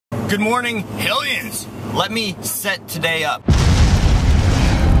Good morning, Hellions! Let me set today up.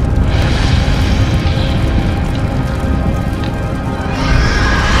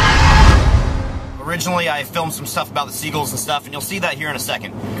 Originally, I filmed some stuff about the seagulls and stuff, and you'll see that here in a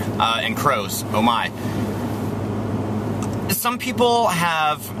second. And crows, oh my. Some people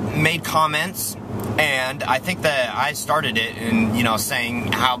have made comments, and I think that I started it in,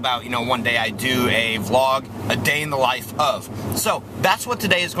 saying, how about, one day I do a vlog, a day in the life of. So, that's what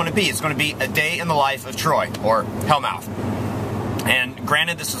today is going to be. It's going to be a day in the life of Troy, or Hellmouth. And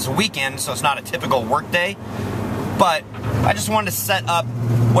granted, this is a weekend, so it's not a typical work day, but I just wanted to set up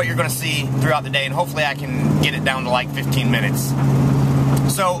what you're going to see throughout the day, and hopefully I can get it down to like 15 minutes.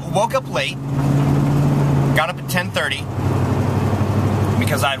 So, woke up late, got up at 10:30,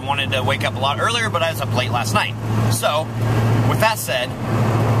 because I wanted to wake up a lot earlier, but I was up late last night. So, with that said,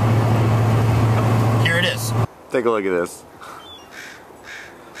 here it is. Take a look at this.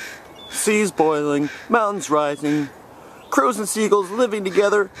 Seas boiling, mountains rising, crows and seagulls living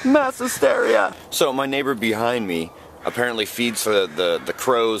together, mass hysteria. So my neighbor behind me apparently feeds the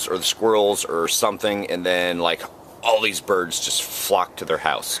crows or the squirrels or something, and then like all these birds just flock to their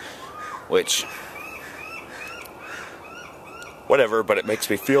house, which, whatever, but it makes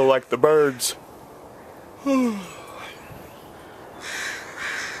me feel like the birds. You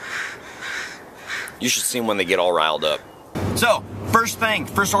should see them when they get all riled up. So, first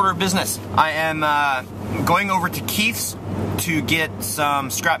order of business. I am going over to Keith's to get some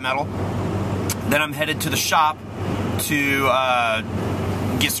scrap metal. Then I'm headed to the shop to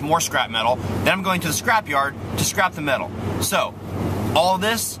get some more scrap metal. Then I'm going to the scrap yard to scrap the metal. So, all of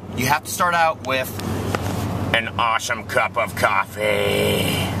this, you have to start out with an awesome cup of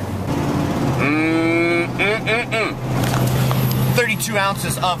coffee. 32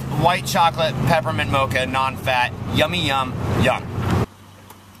 ounces of white chocolate peppermint mocha, non-fat, yummy yum, yum.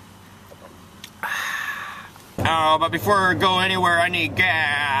 Oh, but before I go anywhere, I need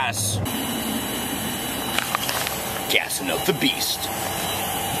gas. Gassing up the beast.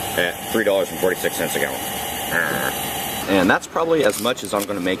 At $3.46 a gallon. And that's probably as much as I'm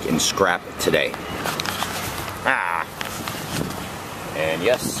going to make in scrap today. And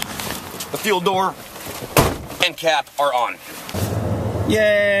yes, the fuel door and cap are on.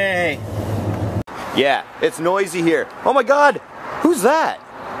 Yay! Yeah, it's noisy here. Oh my god! Who's that?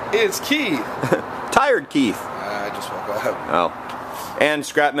 It's Keith. Tired Keith. I just woke up. Oh. And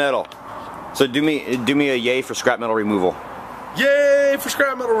scrap metal. So do me a yay for scrap metal removal. Yay for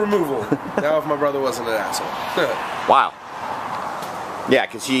scrap metal removal. Now if my brother wasn't an asshole. Wow. Yeah,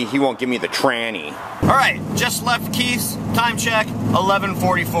 because he won't give me the tranny. Alright, just left Keith's. Time check,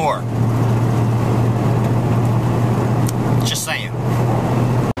 11:44. Just saying.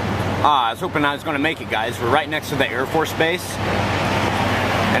 I was hoping I was going to make it, guys. We're right next to the Air Force Base.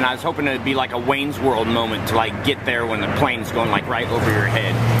 And I was hoping it'd be like a Wayne's World moment to like get there when the plane's going like right over your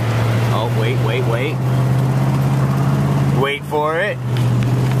head. Oh, wait. Wait for it.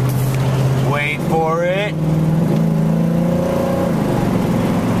 Wait for it.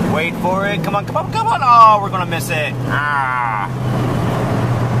 Wait for it. Come on. Oh, we're going to miss it.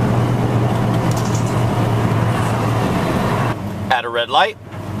 At a red light.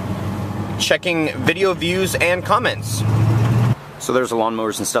 Checking video views and comments. So there's the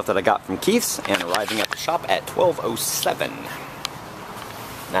lawnmowers and stuff that I got from Keith's, and arriving at the shop at 12:07.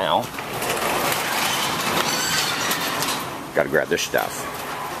 Now, gotta grab this stuff.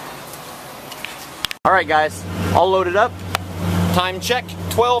 Alright guys, all loaded up. Time check,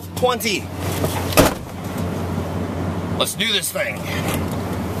 12:20. Let's do this thing.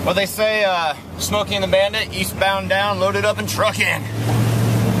 What they say, Smokey and the Bandit, eastbound down, loaded up and trucking.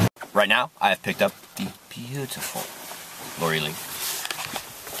 Right now, I have picked up the beautiful Lori Lee.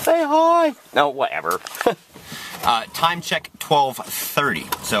 Say hi! No, whatever. Time check, 12:30.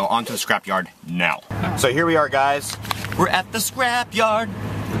 So, on to the scrapyard now. So here we are, guys. We're at the scrapyard.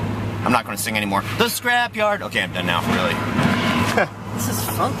 I'm not going to sing anymore. The scrapyard. Okay, I'm done now, really. This is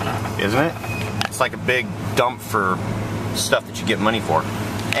funky. Isn't it? It's like a big dump for stuff that you get money for.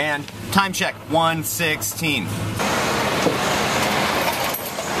 And time check, 1:16.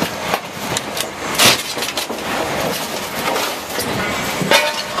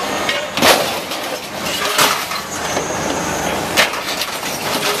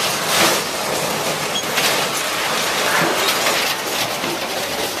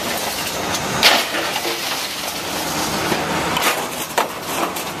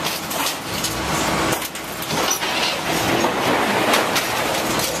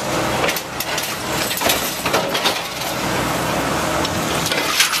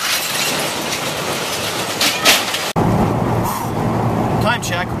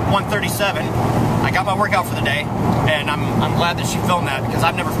 1:37. I got my workout for the day, and I'm glad that she filmed that because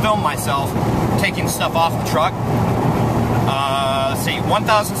I've never filmed myself taking stuff off the truck. Let's see,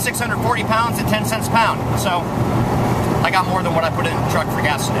 1,640 pounds at 10 cents a pound. So I got more than what I put in the truck for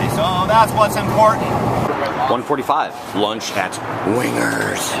gas today. So that's what's important. 1:45, lunch at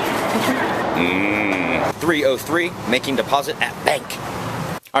Wingers. 3:03, making deposit at bank.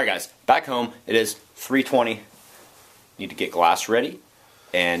 Alright guys, back home, it is 3:20. Need to get glass ready,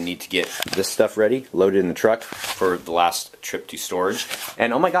 and need to get this stuff ready, loaded in the truck for the last trip to storage.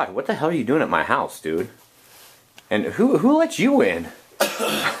 And oh my god, what the hell are you doing at my house, dude? And who let you in?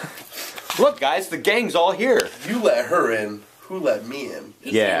 Look guys, the gang's all here. You let her in. Who let me in?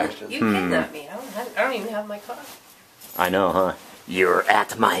 Yeah. You kidnapped me. I don't even have my car. I know, huh? You're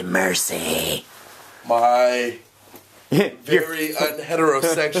at my mercy. My very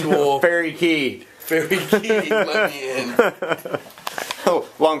unheterosexual Fairy key. fairy key let me in. Oh,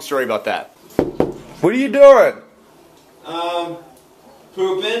 long story about that. What are you doing?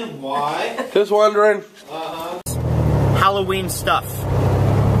 Pooping. Why? Just wondering. Halloween stuff.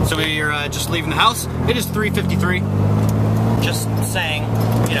 So we're just leaving the house. It is 3:53. Just saying,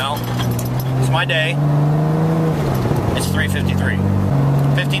 you know, it's my day. It's 3:53.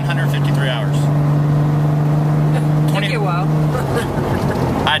 1,553 hours. Took you a while.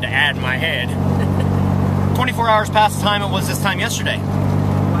 I had to add my head. 24 hours past the time it was this time yesterday.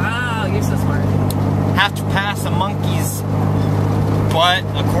 Wow, you're so smart. Have to pass a monkey's butt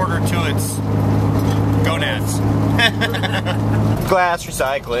a quarter to its gonads. Glass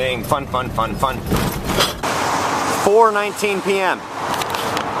recycling. Fun, fun, fun, fun. 4:19 p.m.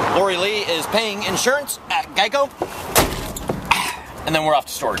 Lori Lee is paying insurance at Geico. And then we're off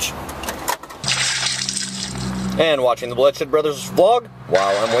to storage. And watching the Bloodshed Brothers vlog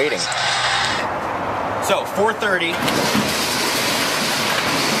while I'm waiting. So, 4:30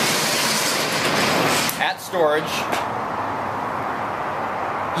 at storage.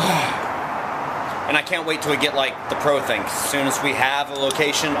 And I can't wait till we get like the pro thing. As soon as we have a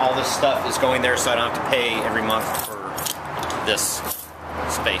location, all this stuff is going there so I don't have to pay every month for this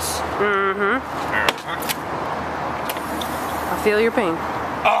space. I feel your pain.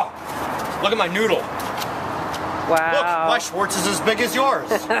 Oh, look at my noodle. Wow. Look, my Schwartz is as big as yours.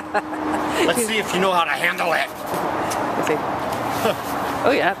 Let's see if you know how to handle it. Let's see.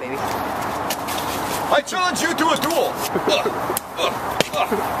 Oh yeah, baby. I challenge you to a duel.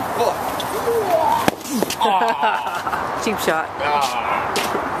 Cheap shot.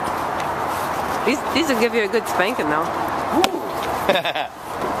 These will give you a good spanking though.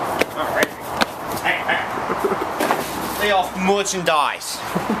 Alright. Lay off merchandise.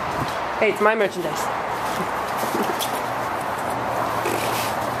 Hey, it's my merchandise.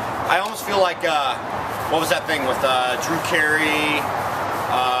 I almost feel like, what was that thing with Drew Carey?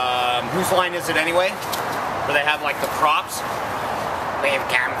 Whose line is it anyway? Where they have like the props. We've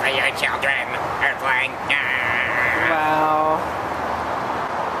come for your children, Earthling. Wow.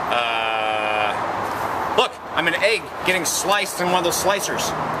 Look, I'm an egg getting sliced in one of those slicers.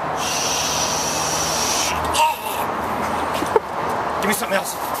 Give me something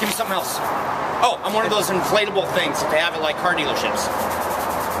else. Give me something else. Oh, I'm one of those inflatable things that they have at like car dealerships.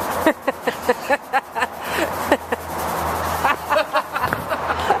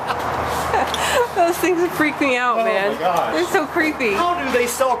 Those things freak me out, man. Oh my gosh. They're so creepy. How do they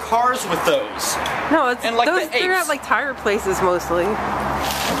sell cars with those? No, it's And like those. the They're apes. at like tire places mostly.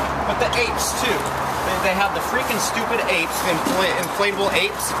 But the apes too. They have the freaking stupid apes, inflatable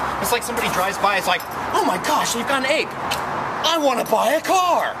apes. It's like somebody drives by, it's like, oh my gosh, you've got an ape. I want to buy a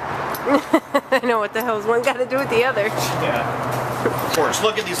car. I know, what the hell's one got to do with the other? Yeah. Cords.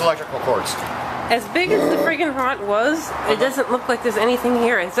 Look at these electrical cords. As big as the friggin' haunt was, it doesn't look like there's anything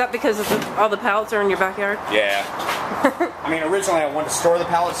here. Is that because of all the pallets are in your backyard? Yeah. I mean, originally I wanted to store the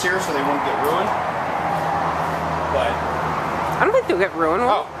pallets here so they wouldn't get ruined. But I don't think they'll get ruined.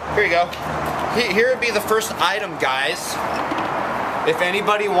 oh, here you go. Here would be the first item, guys. If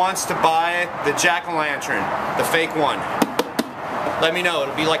anybody wants to buy the jack-o'-lantern, the fake one, let me know.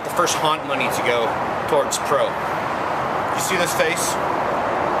 It'll be like the first haunt money to go towards pro. You see this face?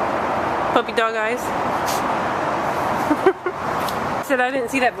 Puppy dog eyes. Said I didn't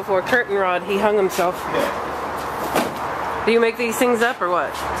see that before. Curtain rod. He hung himself. Yeah. Do you make these things up or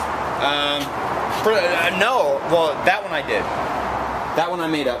what? No. Well, that one I did. That one I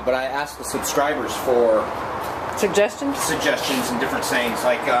made up, but I asked the subscribers for Suggestions? suggestions and different sayings.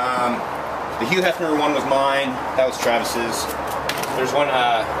 Like, the Hugh Hefner one was mine. That was Travis's. There's one,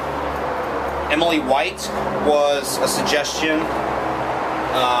 Emily White was a suggestion.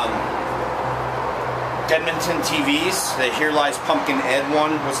 Edmonton TVs. The Here Lies Pumpkin Ed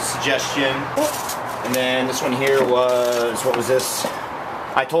one was a suggestion. And then this one here was, what was this?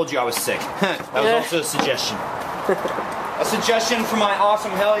 I told you I was sick. That was also a suggestion. A suggestion from my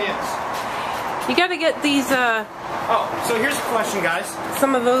awesome hellions. You gotta get these, Oh, so here's a question, guys.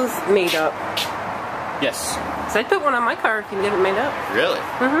 some of those made up. Yes. So I'd put one on my car if you can get it made up. Really?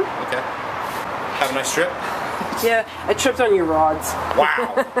 Mm-hmm. Okay. Have a nice trip. Yeah, I tripped on your rods.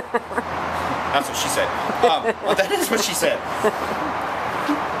 Wow. That's what she said. Well, that is what she said.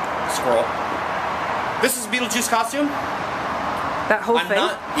 Squirrel. This is Beetlejuice costume? That whole thing?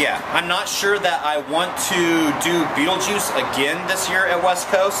 I'm not sure that I want to do Beetlejuice again this year at West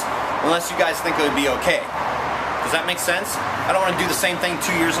Coast, unless you guys think it would be okay. Does that make sense? I don't want to do the same thing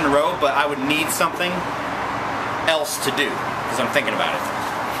 2 years in a row, but I would need something else to do, because I'm thinking about it.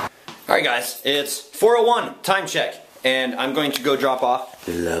 Alright guys, it's 4:01, time check, and I'm going to go drop off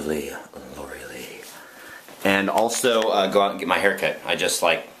the lovely Lori Lee. And also go out and get my hair cut. I just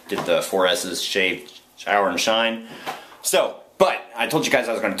did the 4S's, shave, shower, and shine. So, but I told you guys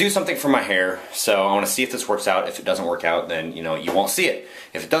I was going to do something for my hair, so I want to see if this works out. If it doesn't work out, then, you know, you won't see it.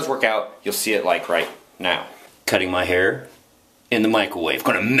 If it does work out, you'll see it right now. Cutting my hair in the microwave.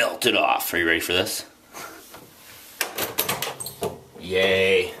 Gonna melt it off. Are you ready for this?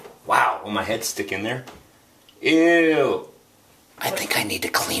 Yay. Wow, will my head stick in there? Ew. I think I need to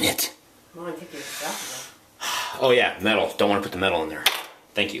clean it. Oh yeah, metal. Don't want to put the metal in there.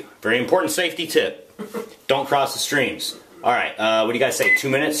 Thank you. Very important safety tip. Don't cross the streams. Alright, what do you guys say? 2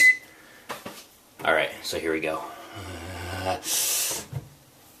 minutes? Alright, so here we go.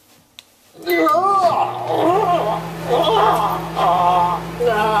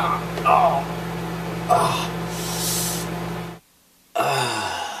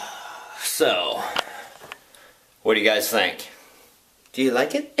 So, what do you guys think? Do you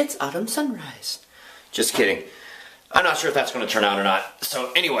like it? It's autumn sunrise. Just kidding. I'm not sure if that's going to turn out or not.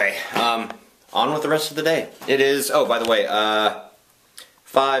 So anyway, on with the rest of the day. It is, oh, by the way,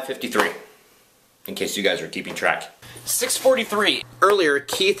 5:53, in case you guys are keeping track. 6:43. Earlier,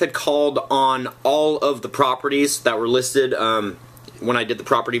 Keith had called on all of the properties that were listed when I did the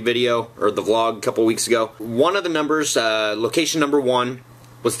property video, or the vlog a couple weeks ago. One of the numbers, location number 1,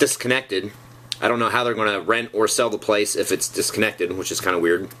 was disconnected. I don't know how they're going to rent or sell the place if it's disconnected, which is kind of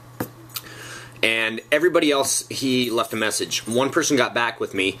weird. And everybody else, he left a message. One person got back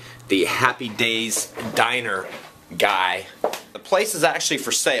with me, the Happy Days Diner guy. The place is actually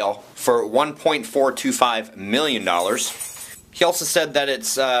for sale for $1.425 million. He also said that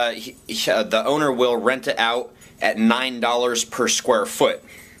it's the owner will rent it out at $9 per square foot.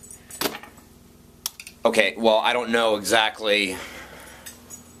 Okay, well, I don't know exactly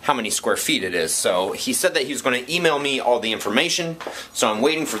how many square feet it is. So he said that he was going to email me all the information, so I'm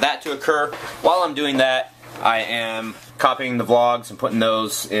waiting for that to occur. While I'm doing that, I am copying the vlogs and putting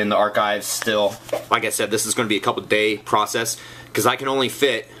those in the archives still. Like I said, this is going to be a couple day process because I can only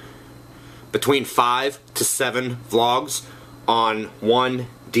fit between 5 to 7 vlogs on one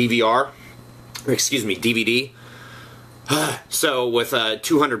DVD. So with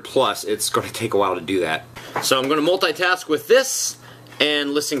 200 plus, it's going to take a while to do that. So I'm going to multitask with this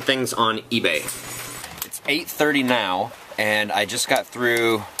and listing things on eBay. It's 8:30 now, and I just got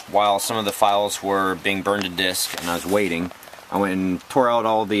through while some of the files were being burned to disk, and I was waiting. I went and tore out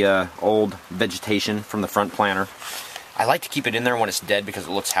all the old vegetation from the front planter. I like to keep it in there when it's dead because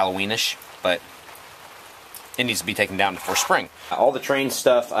it looks Halloweenish, but it needs to be taken down before spring. All the train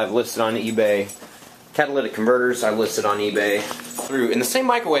stuff I've listed on eBay. Catalytic converters I've listed on eBay. In the same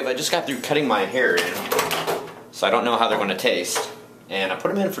microwave I just got through cutting my hair in, so I don't know how they're going to taste. And I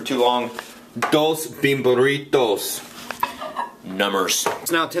put them in for too long. Dos bimburitos. Numbers.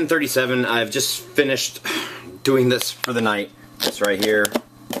 It's now 10:37. I've just finished doing this for the night. It's right here.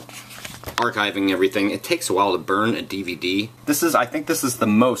 Archiving everything. It takes a while to burn a DVD. I think this is the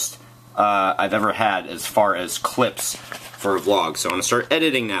most I've ever had as far as clips for a vlog. So I'm going to start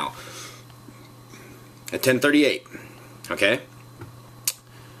editing now. At 10:38. Okay?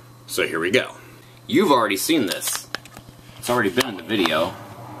 So here we go. You've already seen this. It's already been in the video.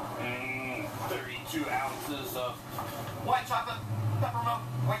 32 ounces of white chocolate peppermint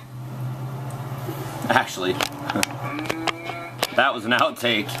white. Actually, that was an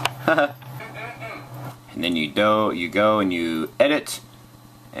outtake. And then you go and you edit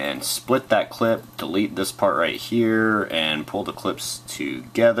and split that clip, delete this part right here, and pull the clips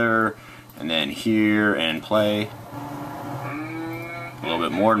together, and then here and play. A little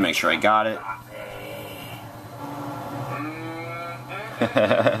bit more to make sure I got it.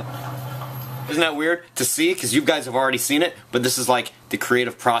 Isn't that weird to see? Because you guys have already seen it, but this is like the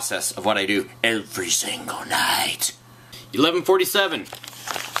creative process of what I do every single night. 11:47.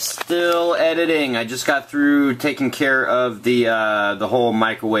 Still editing. I just got through taking care of the whole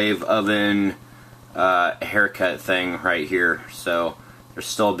microwave oven haircut thing right here. So there's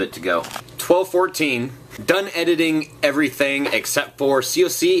still a bit to go. 12:14. Done editing everything except for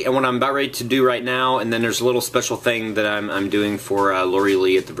COC and what I'm about ready to do right now, and then there's a little special thing that I'm doing for Lori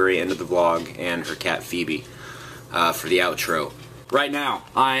Lee at the very end of the vlog and her cat Phoebe for the outro. Right now,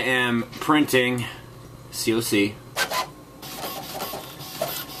 I am printing COC.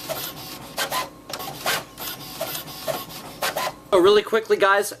 Oh, really quickly,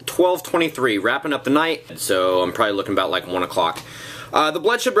 guys, 12:23, wrapping up the night, so I'm probably looking about like 1 o'clock. The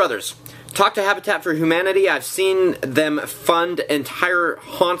Bloodshed Brothers. Talk to Habitat for Humanity. I've seen them fund entire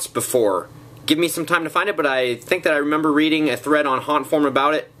haunts before. Give me some time to find it, but I think that I remember reading a thread on Haunt Forum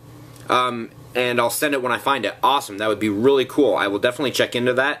about it, and I'll send it when I find it. Awesome, that would be really cool. I will definitely check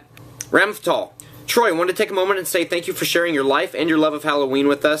into that. Ramthal. Troy, I wanted to take a moment and say thank you for sharing your life and your love of Halloween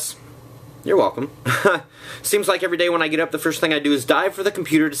with us. You're welcome. Seems like every day when I get up, the first thing I do is dive for the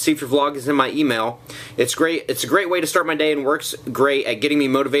computer to see if your vlog is in my email. It's great. It's a great way to start my day and works great at getting me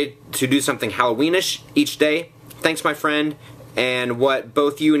motivated to do something Halloweenish each day. Thanks, my friend. And what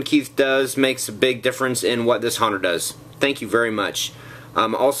both you and Keith does makes a big difference in what this haunter does. Thank you very much.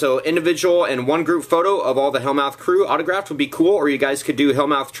 Also, individual and one group photo of all the Hellmouth crew autographed would be cool, or you guys could do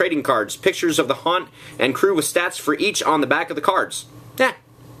Hellmouth trading cards. Pictures of the haunt and crew with stats for each on the back of the cards. Yeah.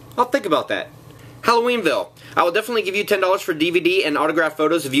 I'll think about that. Halloweenville. I will definitely give you $10 for DVD and autographed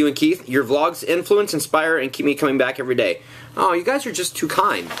photos of you and Keith. Your vlogs influence, inspire, and keep me coming back every day. Oh, you guys are just too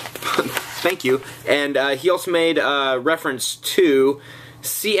kind. Thank you. And he also made reference to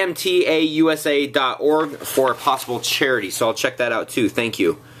cmtausa.org for a possible charity, so I'll check that out too. Thank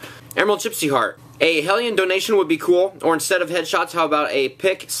you. Emerald Gypsy Heart. A Hellion donation would be cool, or instead of headshots, how about a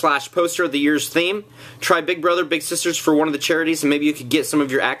pic/poster of the year's theme? Try Big Brother, Big Sisters for one of the charities, and maybe you could get some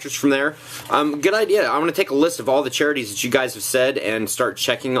of your actors from there. Good idea. I'm going to take a list of all the charities that you guys have said and start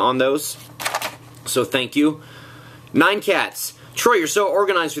checking on those. So thank you. 9 Cats. Troy, you're so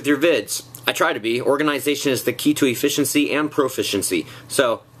organized with your vids. I try to be. Organization is the key to efficiency and proficiency.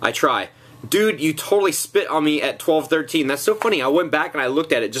 So, I try. Dude, you totally spit on me at 12:13. That's so funny. I went back and I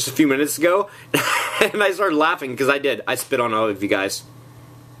looked at it just a few minutes ago, and I started laughing because I did. I spit on all of you guys.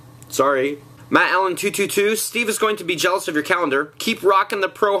 Sorry. Matt Allen 222. Steve is going to be jealous of your calendar. Keep rocking the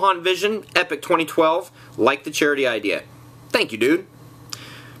Pro Haunt Vision. Epic 2012. Like the charity idea. Thank you, dude.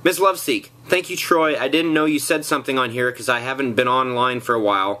 Ms. Loveseek. Thank you, Troy. I didn't know you said something on here because I haven't been online for a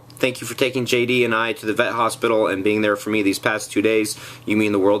while. Thank you for taking JD and I to the vet hospital and being there for me these past 2 days. You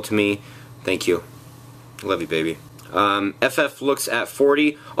mean the world to me. Thank you. Love you, baby. FF looks at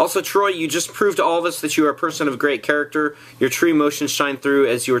 40. Also, Troy, you just proved to all of us that you are a person of great character. Your true emotions shine through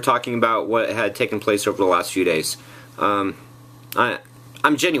as you were talking about what had taken place over the last few days. I'm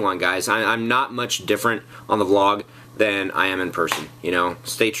genuine, guys. I'm not much different on the vlog than I am in person. You know,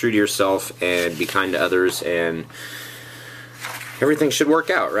 stay true to yourself and be kind to others, and everything should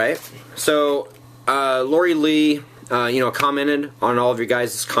work out, right? So, Lori Lee, commented on all of your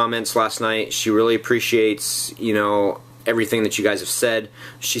guys' comments last night. She really appreciates, everything that you guys have said.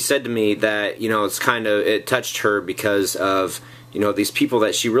 She said to me that, it touched her because of, these people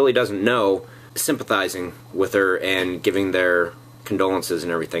that she really doesn't know sympathizing with her and giving their condolences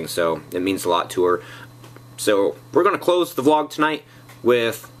and everything. So it means a lot to her. So we're going to close the vlog tonight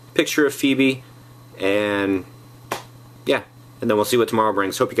with a picture of Phoebe, and yeah, and then we'll see what tomorrow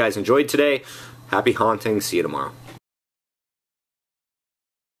brings. Hope you guys enjoyed today. Happy haunting. See you tomorrow.